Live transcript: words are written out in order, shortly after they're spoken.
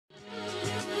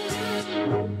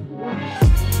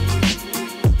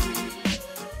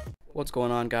What's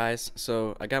going on, guys?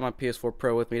 So I got my PS4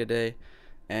 Pro with me today,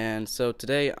 and so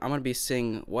today I'm going to be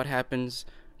seeing what happens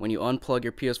when you unplug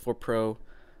your PS4 Pro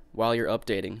while you're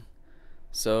updating.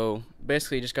 So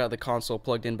basically you just got the console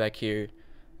plugged in back here,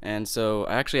 and so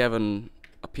I actually have a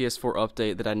PS4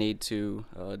 update that I need to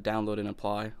download and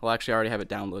apply. Well, actually I already have it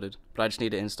downloaded, but I just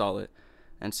need to install it.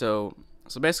 And so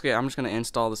basically I'm just going to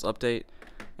install this update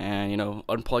and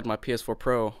unplug my PS4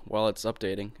 Pro while it's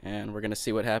updating, and we're going to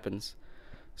see what happens.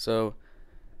 So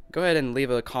go ahead and leave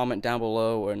a comment down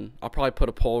below, and I'll probably put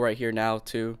a poll right here now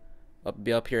too.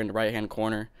 Be up here in the right hand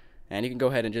corner, and you can go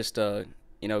ahead and just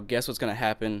guess what's gonna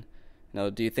happen.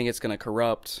 Do you think it's gonna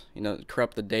corrupt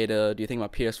the data? Do you think my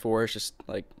PS4 is just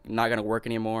like not gonna work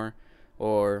anymore,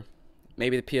 or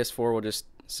maybe the PS4 will just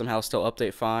somehow still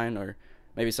update fine, or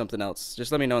maybe something else?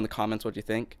 Just let me know in the comments what you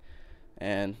think.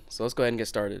 And so let's go ahead and get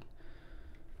started.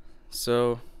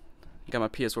 So got my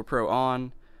PS4 Pro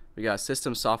on. We got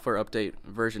system software update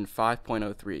version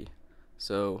 5.03.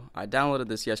 So I downloaded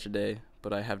this yesterday,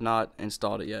 but I have not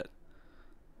installed it yet.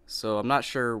 So I'm not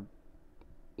sure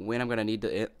when I'm going to need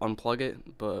to unplug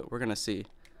it, but we're going to see.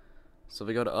 So if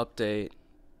we go to update,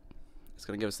 it's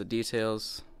going to give us the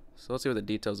details. So let's see what the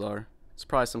details are. It's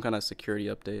probably some kind of security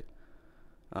update.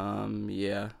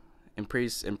 Yeah,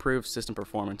 improve system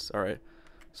performance. Alright,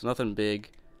 so nothing big.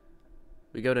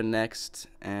 We go to next,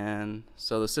 and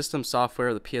so the system software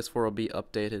of the PS4 will be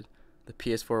updated. The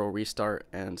PS4 will restart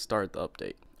and start the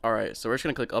update. Alright, so we're just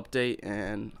going to click update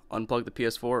and unplug the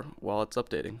PS4 while it's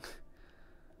updating.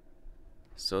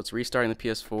 So it's restarting the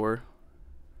PS4.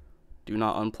 Do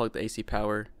not unplug the AC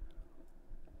power.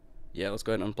 Yeah, let's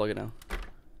go ahead and unplug it now.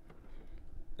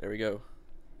 There we go.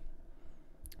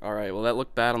 Alright, well that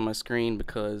looked bad on my screen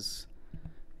because,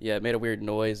 yeah, it made a weird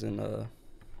noise, and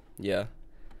yeah.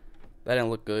 That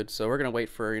didn't look good, so we're gonna wait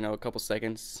for a couple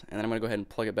seconds, and then I'm gonna go ahead and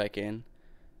plug it back in,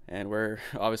 and we're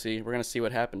gonna see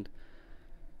what happened.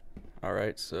 All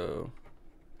right, so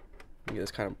let me get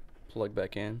this kind of plugged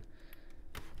back in.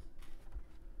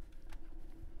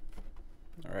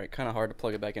 All right, kind of hard to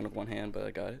plug it back in with one hand, but I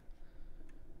got it.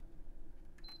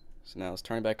 So now let's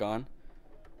turn it back on.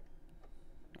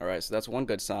 All right, so that's one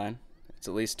good sign. It's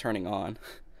at least turning on.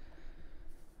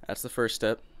 That's the first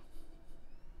step.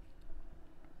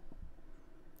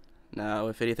 Now,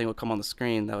 if anything would come on the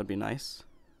screen, that would be nice.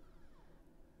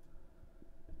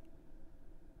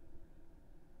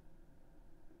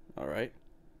 Alright.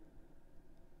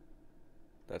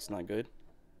 That's not good.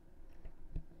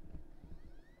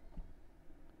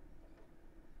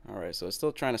 Alright, so it's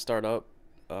still trying to start up.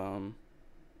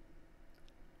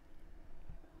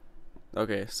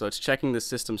 Okay, so it's checking the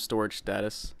system storage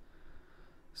status.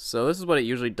 So this is what it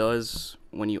usually does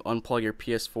when you unplug your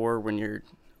PS4 when you're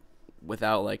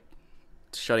without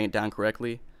shutting it down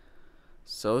correctly.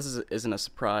 So this isn't a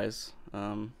surprise.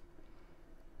 We're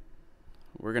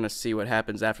gonna see what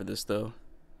happens after this though.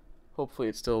 Hopefully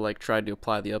it still tried to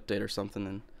apply the update or something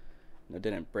and it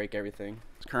didn't break everything.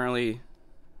 It's currently,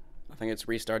 I think it's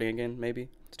restarting again. Maybe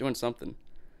it's doing something.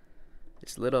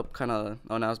 It's lit up kind of.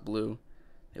 Oh, now it's blue.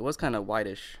 It was kind of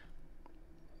whitish.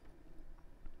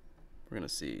 We're gonna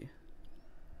see.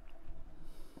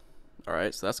 All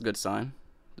right, so that's a good sign.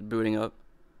 It's booting up.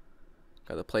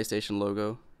 Got the PlayStation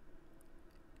logo.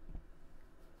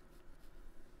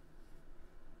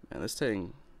 Man, this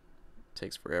thing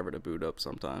takes forever to boot up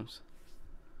sometimes.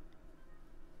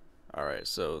 Alright,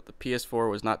 so the PS4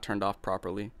 was not turned off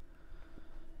properly.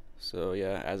 So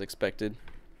yeah, as expected.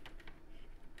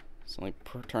 So let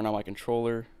me turn on my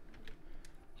controller.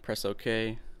 Press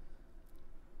OK.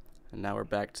 And now we're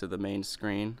back to the main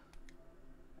screen.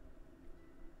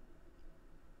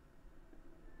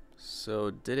 So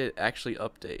did it actually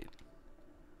update?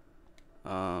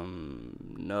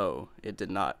 No, it did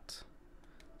not.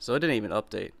 So it didn't even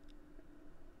update.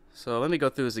 So let me go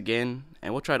through this again,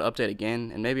 and we'll try to update again,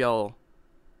 and maybe I'll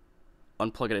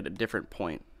unplug it at a different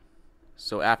point.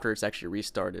 So after it's actually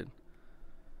restarted.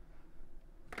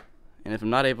 And if I'm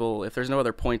not able, if there's no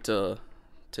other point to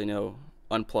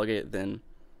unplug it, then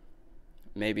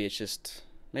maybe it's just,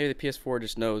 maybe the PS4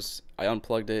 just knows I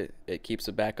unplugged it. It keeps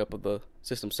a backup of the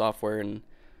system software and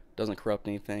doesn't corrupt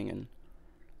anything, and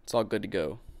it's all good to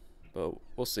go. But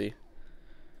we'll see.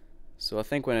 So I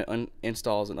think when it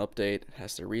installs an update, it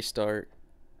has to restart.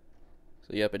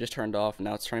 So yep, it just turned off, and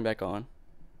now it's turning back on.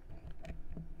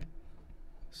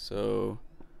 So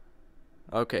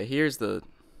okay, here's where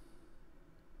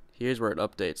it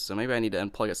updates. So maybe I need to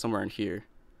unplug it somewhere in here.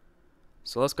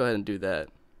 So let's go ahead and do that.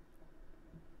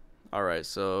 Alright,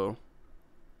 so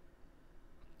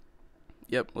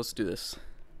yep, let's do this.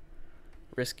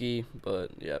 Risky, but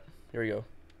yep, here we go.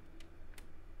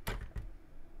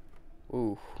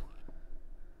 Ooh,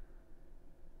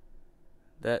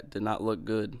 that did not look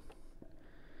good.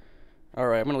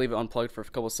 Alright, I'm gonna leave it unplugged for a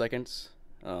couple seconds.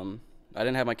 I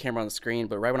didn't have my camera on the screen,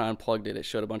 but right when I unplugged it, it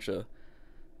showed a bunch of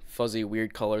fuzzy,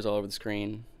 weird colors all over the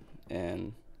screen,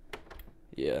 and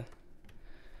yeah,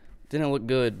 didn't look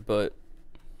good. But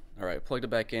alright, plugged it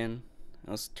back in.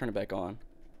 Let's turn it back on.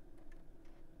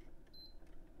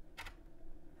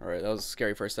 Alright, that was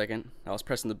scary for a second. I was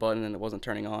pressing the button and it wasn't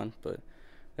turning on, but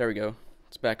there we go.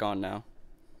 It's back on now.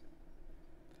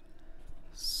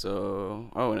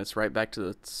 So, oh, and it's right back to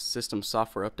the system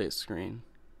software update screen.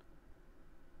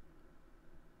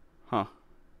 Huh.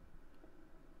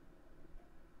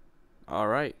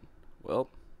 Alright, well,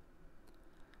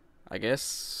 I guess,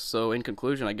 so in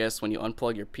conclusion, I guess when you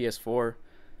unplug your PS4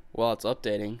 while it's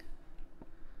updating,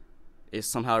 it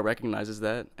somehow recognizes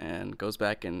that and goes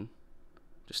back and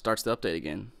just starts the update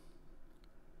again.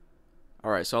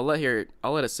 Alright, so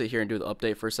I'll let it sit here and do the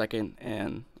update for a second,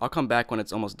 and I'll come back when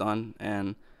it's almost done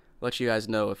and let you guys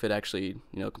know if it actually,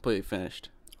 completely finished.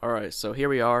 Alright, so here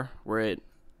we are. We're at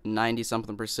 90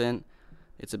 something percent.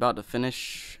 It's about to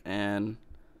finish, and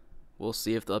we'll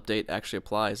see if the update actually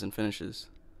applies and finishes.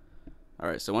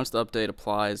 Alright, so once the update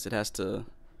applies, it has to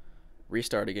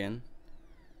restart again.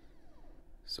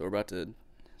 So we're about to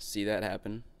see that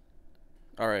happen.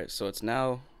 Alright, so it's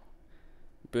now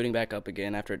booting back up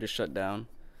again after it just shut down,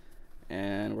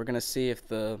 and we're gonna see if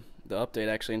the update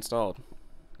actually installed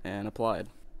and applied.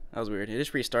 That was weird. It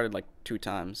just restarted like 2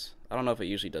 times. I don't know if it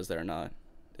usually does that or not.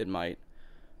 It might.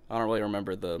 I don't really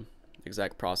remember the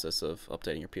exact process of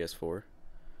updating your PS4,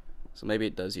 so maybe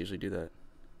it does usually do that.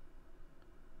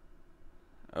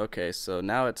 Okay, so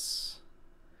now it's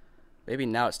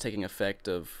taking effect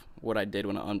of what I did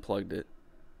when I unplugged it.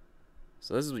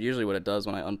 So this is usually what it does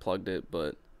when I unplugged it,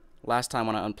 but last time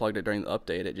when I unplugged it during the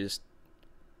update, it just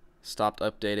stopped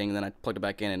updating, and then I plugged it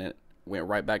back in and it went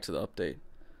right back to the update.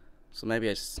 So maybe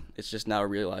it's just now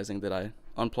realizing that I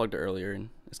unplugged it earlier and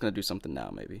it's going to do something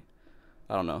now, maybe.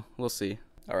 I don't know. We'll see.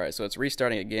 Alright, so it's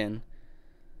restarting again.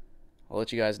 I'll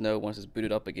let you guys know once it's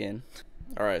booted up again.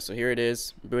 Alright, so here it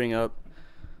is, booting up.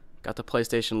 Got the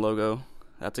PlayStation logo.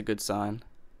 That's a good sign.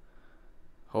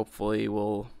 Hopefully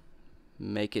we'll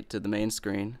make it to the main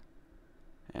screen,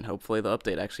 and hopefully the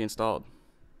update actually installed.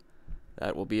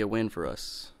 That will be a win for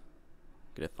us.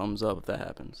 Get a thumbs up if that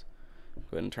happens. Go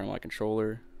ahead and turn on my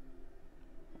controller.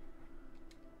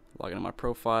 Log into my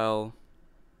profile.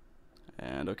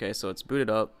 And okay, so it's booted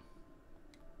up.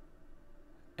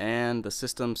 And the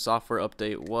system software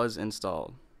update was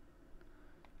installed.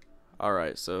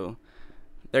 Alright, so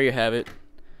there you have it.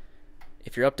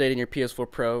 If you're updating your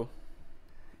PS4 Pro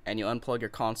and you unplug your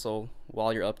console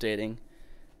while you're updating,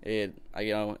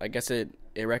 I guess it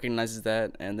recognizes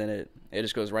that, and then it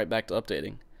just goes right back to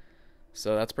updating.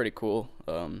 So that's pretty cool.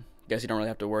 Guess you don't really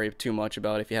have to worry too much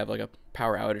about if you have like a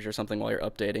power outage or something while you're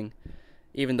updating,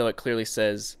 even though it clearly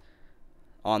says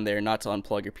on there not to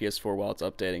unplug your PS4 while it's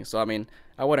updating. So I mean,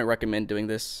 I wouldn't recommend doing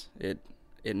this. It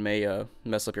may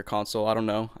mess up your console. I don't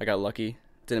know. I got lucky.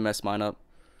 Didn't mess mine up.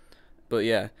 But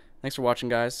yeah, thanks for watching,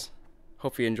 guys.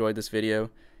 Hope you enjoyed this video.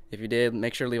 If you did,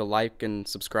 make sure to leave a like and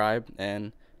subscribe,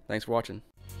 and thanks for watching.